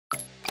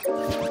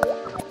Alright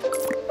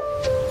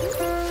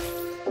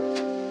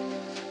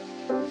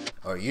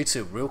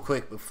YouTube, real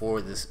quick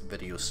before this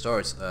video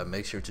starts,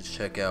 make sure to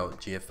check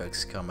out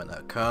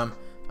gfxcomment.com,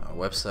 our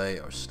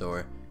website, our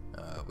store.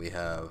 We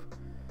have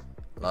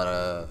a lot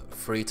of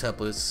free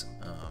templates,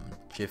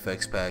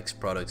 GFX packs,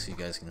 products you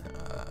guys can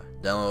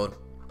download.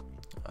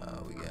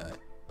 We got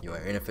UI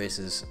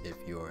interfaces if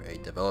you're a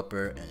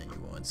developer and you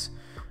want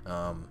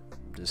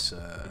just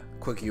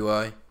quick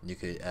UI you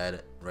could add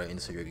it right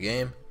into your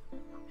game.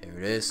 Here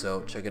it is,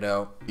 so check it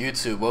out.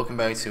 YouTube, welcome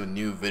back to a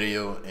new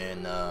video,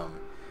 and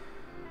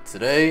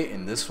today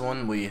in this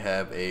one we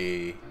have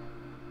a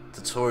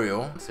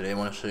tutorial. Today I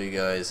want to show you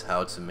guys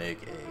how to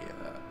make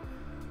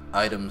a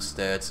item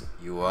stats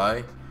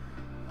UI.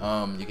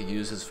 You can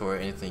use this for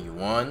anything you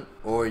want,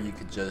 or you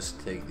could just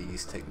take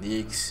these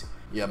techniques.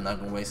 Yeah, I'm not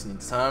gonna waste any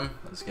time.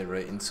 Let's get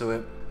right into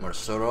it. I'm gonna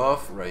start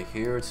off right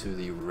here to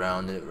the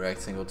rounded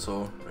rectangle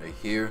tool right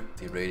here.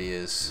 The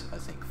radius, I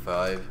think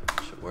 5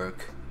 should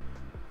work.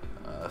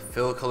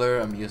 Fill color,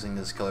 I'm using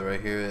this color right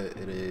here.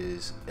 It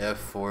is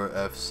F4,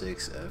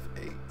 F6,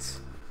 F8.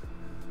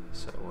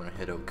 So we're gonna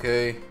hit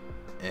OK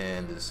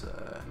and just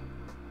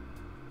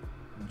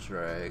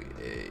drag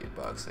a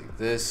box like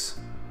this.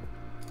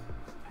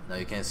 Now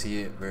you can't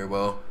see it very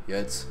well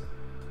yet,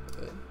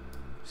 but I'm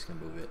just gonna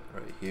move it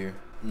right here.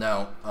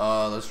 Now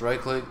let's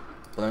right click,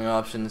 blending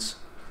options.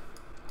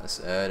 Let's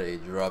add a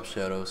drop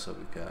shadow so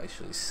we can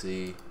actually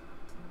see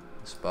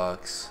this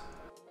box.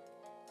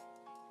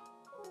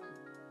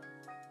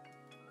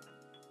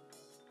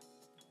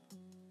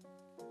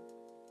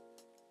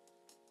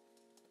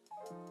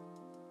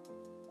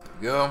 There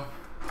we go.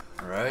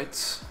 Alright,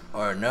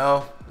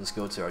 now let's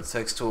go to our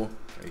text tool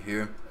right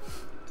here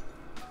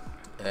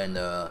and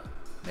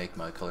make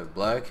my color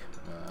black.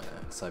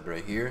 Type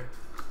right here,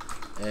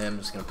 and I'm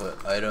just gonna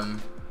put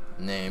item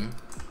name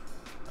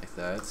like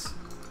that.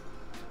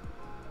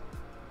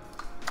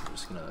 I'm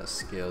just gonna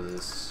scale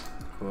this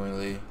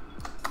accordingly.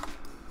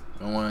 I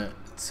don't want it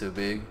too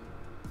big.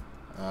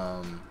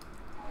 One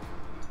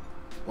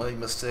of the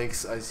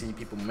mistakes I see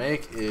people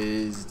make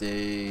is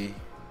they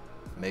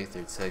make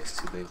their text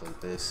too big like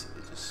this.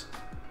 It just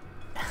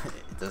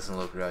it doesn't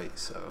look right,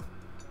 so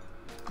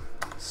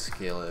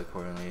scale it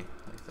accordingly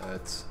like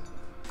that.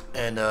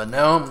 And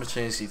now I'm gonna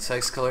change the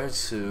text color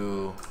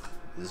to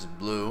this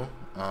blue.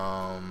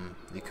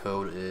 The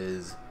code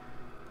is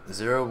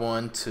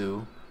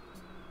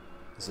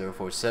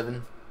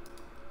 012047.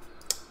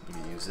 You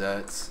can use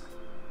that.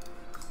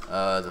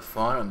 The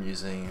font I'm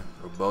using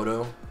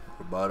Roboto.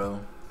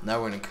 Now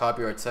we're gonna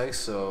copy our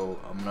text, so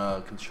I'm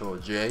gonna Control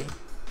J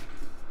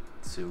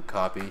to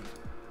copy,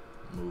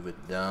 move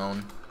it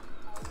down,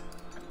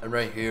 and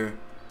right here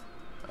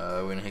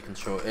we're gonna hit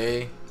Control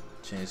A,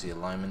 change the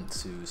alignment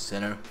to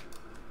center,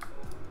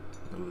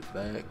 move it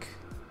back,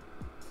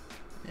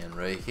 and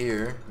right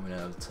here we're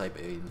gonna type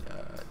a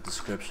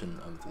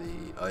description of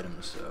the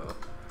item. So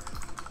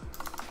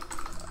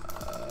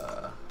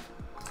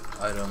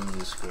item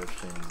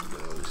description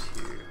goes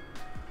here.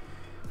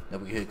 Now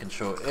we hit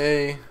Control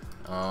A,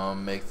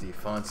 make the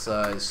font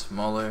size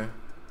smaller.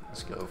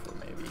 Let's go for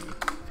maybe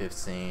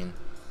 15,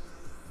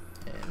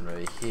 and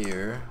right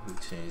here we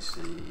change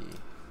the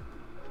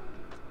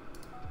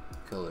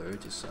color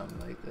to something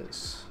like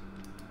this.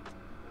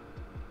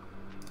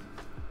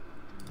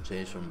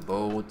 Change from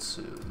bold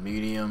to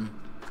medium,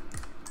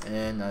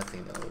 and I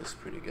think that looks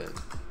pretty good.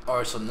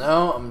 Alright, so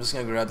now I'm just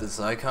gonna grab this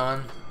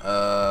icon.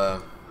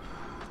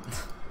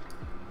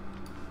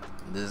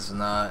 This is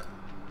not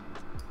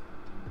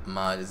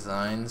my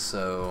design,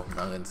 so I'm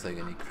not going to take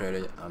any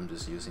credit. I'm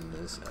just using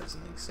this as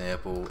an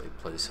example, a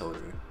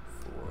placeholder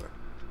for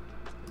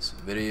this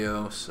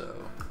video.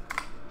 So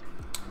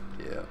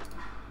yeah,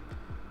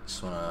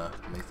 just want to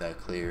make that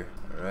clear.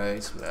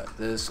 Alright, so we got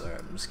this. Alright,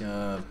 I'm just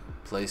gonna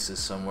place this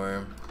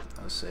somewhere.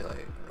 I'll say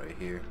like right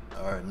here.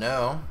 Alright,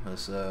 now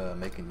let's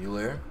make a new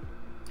layer.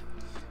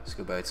 Let's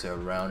go back to our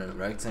rounded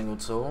rectangle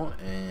tool,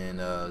 and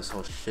let's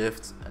hold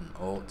Shift and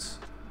Alt.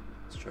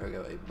 Let's drag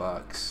out a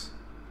box.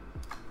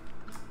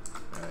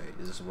 Alright,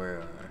 this is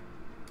where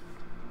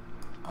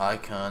our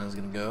icon is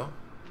gonna go.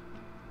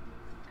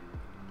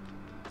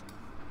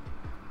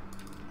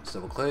 Let's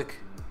double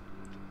click,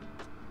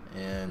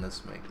 and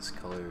let's make this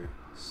color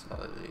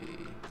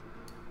slightly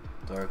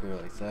darker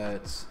like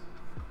that.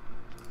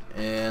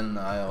 And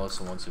I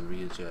also want to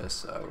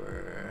readjust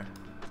our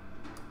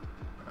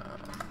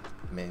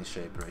main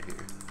shape right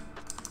here.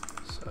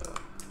 So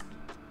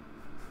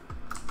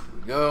here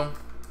we go.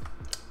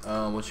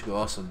 What you can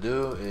also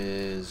do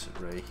is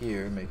right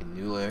here, make a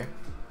new layer,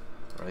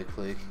 right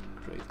click,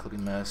 create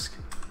clipping mask,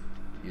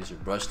 use your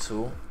brush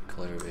tool,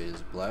 color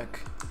is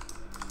black.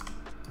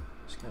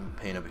 Just gonna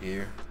paint up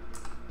here,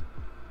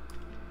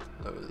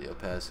 lower the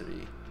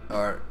opacity.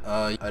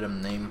 Alright,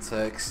 item name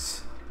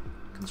text,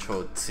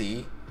 Control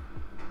T,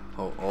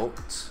 hold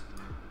Alt,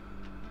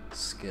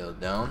 scale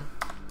down.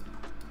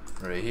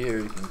 Right here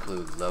you can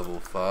include level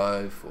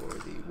 5 for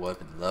the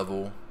weapon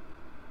level.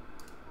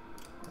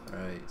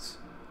 Alright,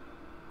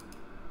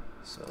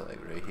 so like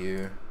right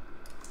here,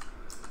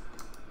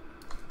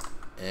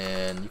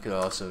 And you could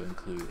also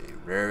include a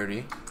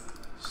rarity.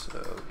 So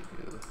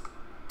we do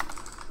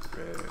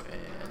rare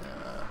and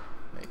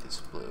make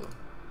this blue.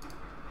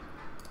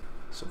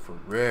 So for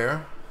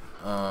rare,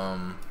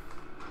 add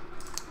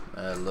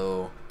a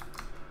little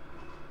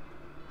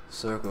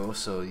circle,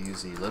 so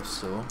use the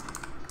ellipse tool.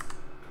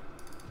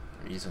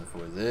 Reason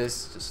for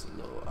this, just a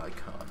little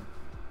icon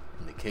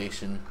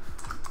indication,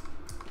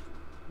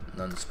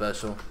 nothing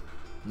special.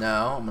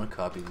 Now I'm gonna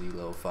copy the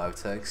little 5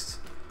 text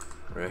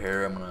right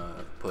here. I'm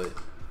gonna put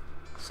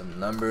some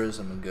numbers.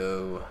 I'm gonna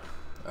go,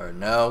 or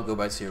now go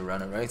back to your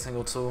rounded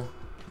rectangle tool,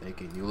 make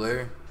a new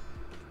layer,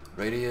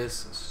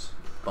 radius, let's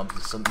bump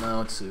this up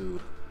now to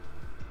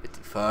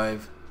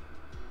 55,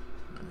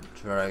 and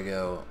drag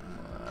out,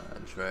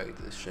 drag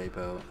this shape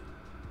out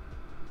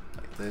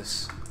like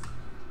this.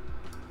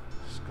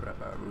 Just grab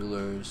our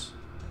rulers,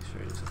 make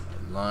sure it's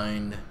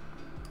aligned.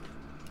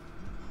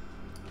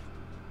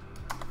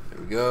 There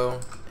we go.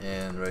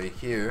 And right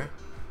here,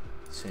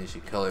 change the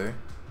color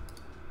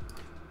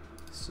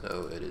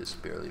so it is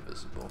barely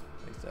visible,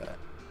 like that.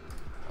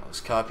 Now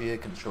let's copy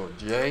it, Control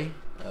J,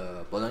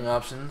 blending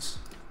options,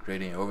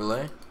 gradient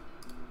overlay,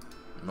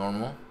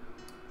 normal,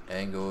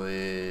 angle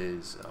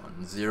is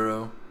on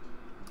 0,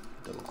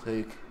 double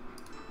click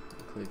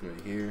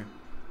right here.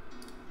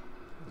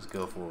 Let's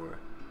go for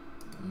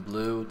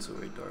blue to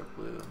a dark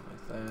blue,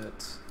 like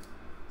that.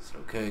 It's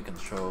okay.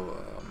 Control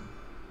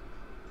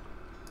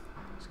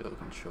let's go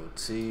Control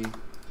T,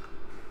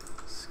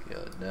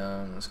 scale it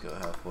down, let's go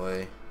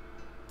halfway.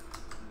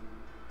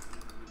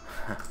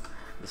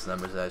 This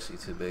number is actually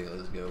too big.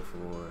 Let's go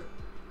for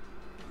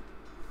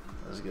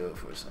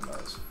some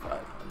else.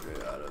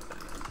 500 out of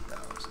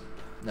 1,000.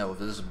 Now with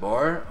this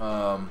bar,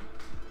 I'm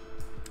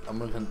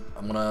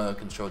gonna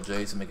Control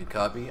J to make a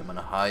copy. I'm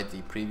gonna hide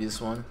the previous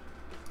one,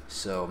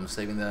 so I'm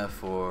saving that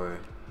for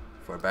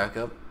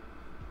backup.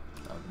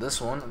 Now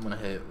this one, I'm gonna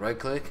hit right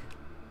click,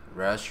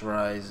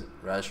 rasterize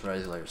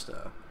layer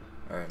style.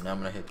 All right, now I'm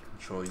gonna hit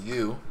Control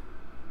U,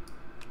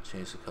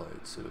 change the color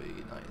to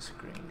a nice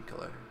green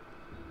color,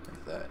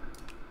 like that.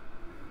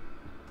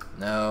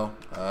 Now,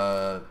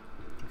 if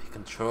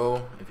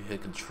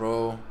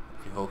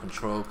you hold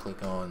Control,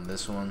 click on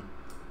this one,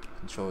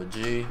 Control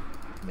G,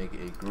 make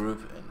a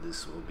group, and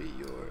this will be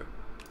your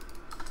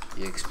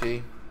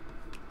EXP.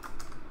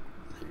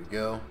 There you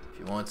go. If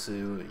you want to,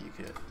 you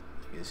could,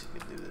 I guess you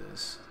could do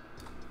this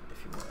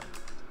if you want,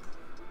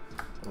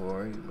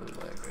 or you can move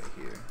like right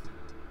here.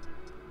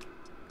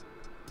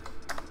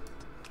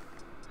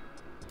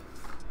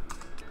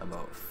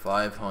 About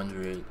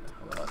 500.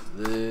 How about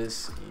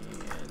this?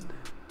 And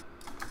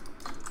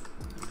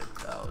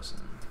 1,000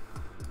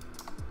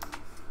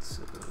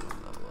 to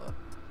level up.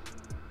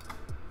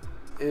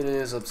 It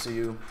is up to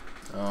you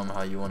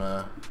how you want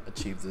to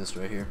achieve this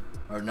right here.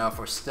 Alright, now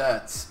for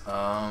stats,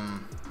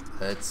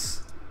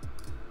 let's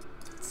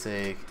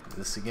take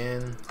this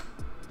again,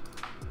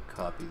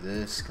 copy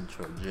this,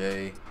 Control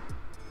J,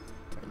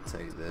 and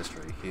take this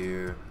right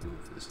here,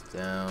 move this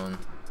down,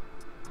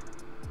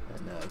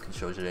 and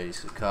Control J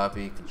to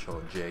copy,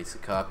 Control J to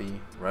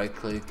copy, right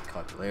click,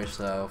 copy layer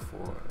style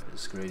for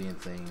this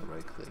gradient thing,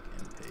 right click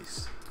and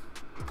paste.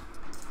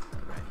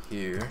 And right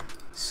here.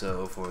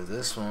 So for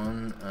this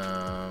one,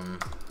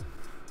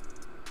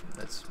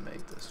 let's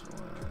make this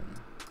one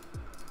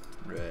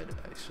red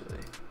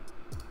actually.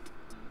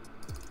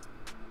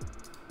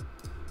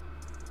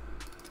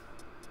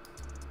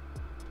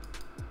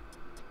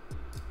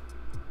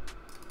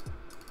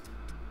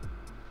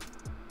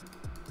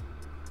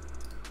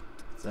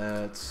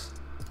 Let's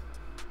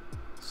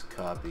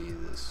copy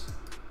this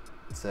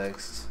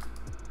text,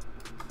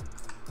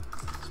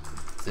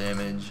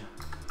 damage,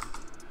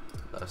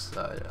 left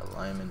side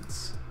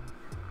alignments,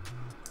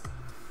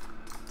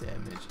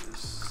 damage is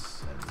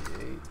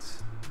 78,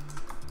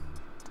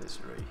 this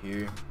right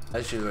here,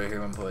 actually right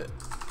here I'm gonna put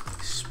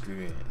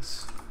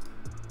experience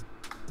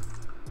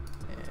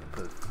and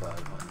put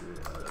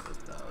 500 out of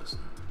 1,000,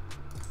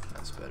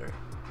 that's better.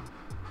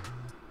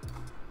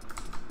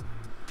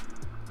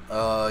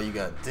 You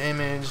got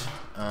damage,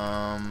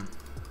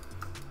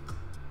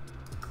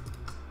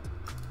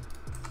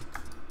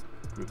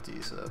 group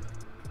these up.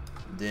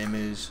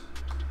 Damage,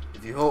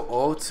 if you hold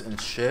Alt and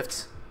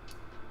Shift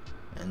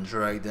and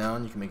drag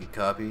down, you can make a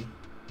copy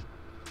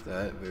of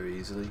that very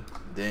easily.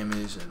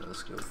 Damage, and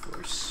let's go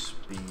for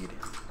speed,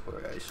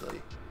 or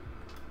actually,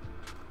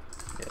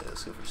 yeah,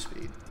 let's go for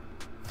speed.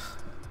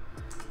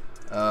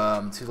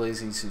 I'm too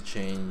lazy to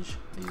change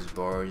these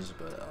bars,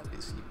 but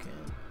obviously you can.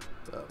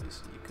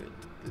 Obviously you could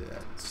do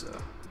that. So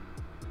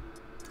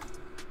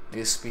I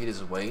guess speed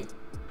is weight,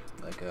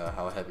 like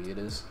how heavy it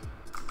is.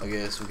 I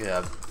guess we could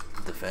have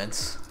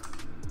defense.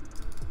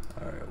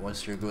 Alright,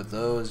 once you're good with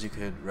those, you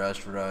could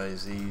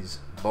rasterize these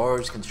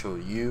bars, Control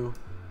U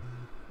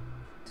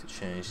to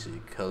change the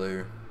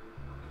color.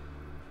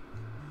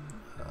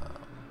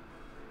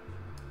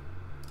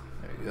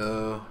 There you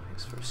go. I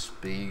guess for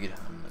speed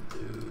I'm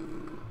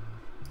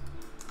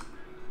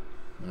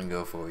gonna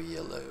go for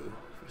yellow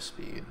for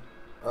speed.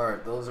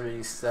 Alright, those are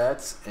these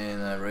stats,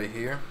 and right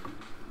here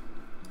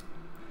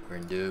We're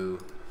gonna do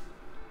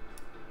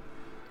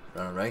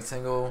around a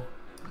rectangle,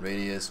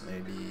 radius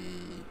maybe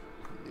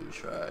we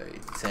try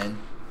 10.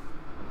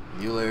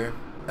 New layer.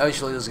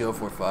 Actually, let's go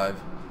for 5.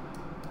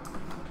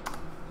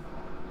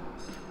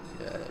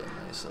 Yeah,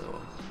 nice little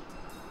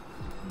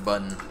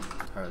button.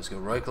 Alright, let's go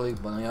right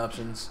click, button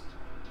options,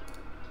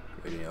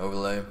 gradient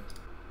overlay,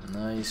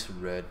 nice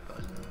red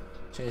button.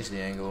 Change the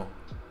angle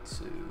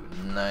to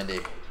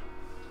 90.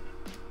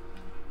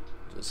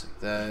 Just like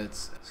that.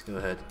 Let's go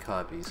ahead and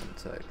copy some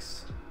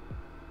text.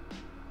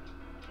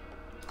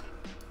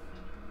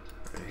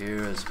 Right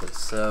here, let's put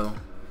so.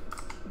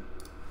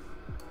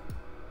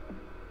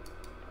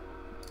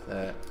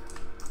 That.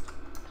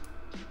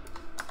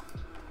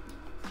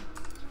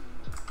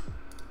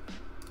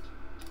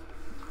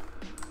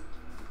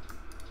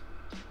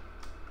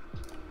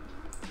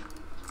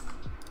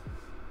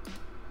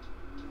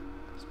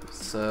 Let's put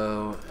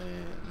so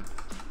and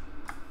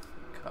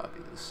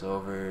copy this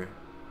over.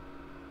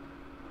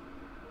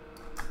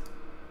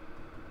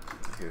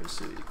 Here's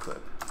the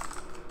clip.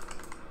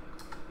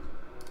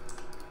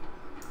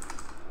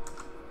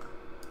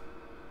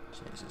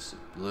 Change this to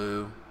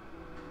blue.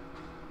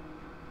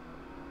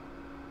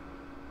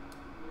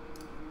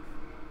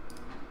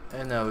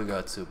 And now we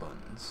got 2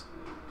 buttons.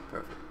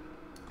 Perfect.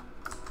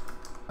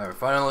 Alright,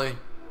 finally,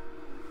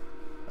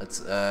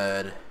 let's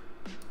add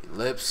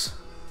ellipse,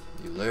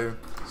 new layer.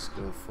 Let's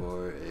go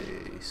for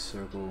a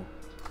circle.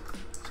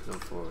 Let's go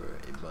for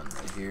a button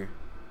right here.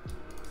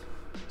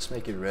 Let's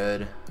make it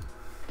red.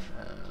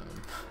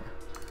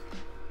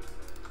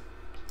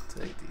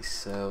 Take the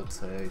cell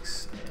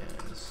text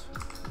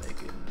and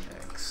make it an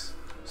X.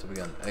 So we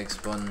got an X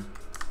button.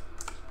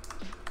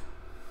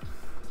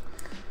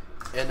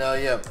 And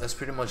yeah, that's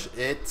pretty much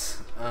it. This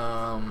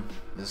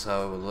is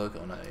how it would look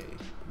on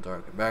a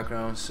darker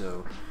background.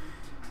 So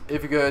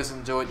if you guys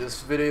enjoyed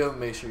this video,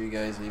 make sure you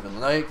guys leave a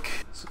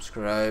like,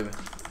 subscribe.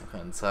 I'm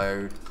kind of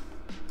tired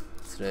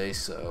today,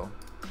 so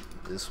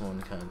this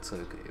one kind of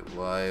took a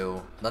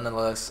while.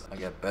 Nonetheless, I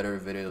got better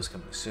videos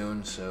coming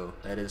soon, so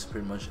that is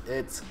pretty much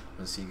it.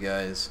 I'll see you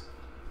guys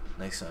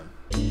next time.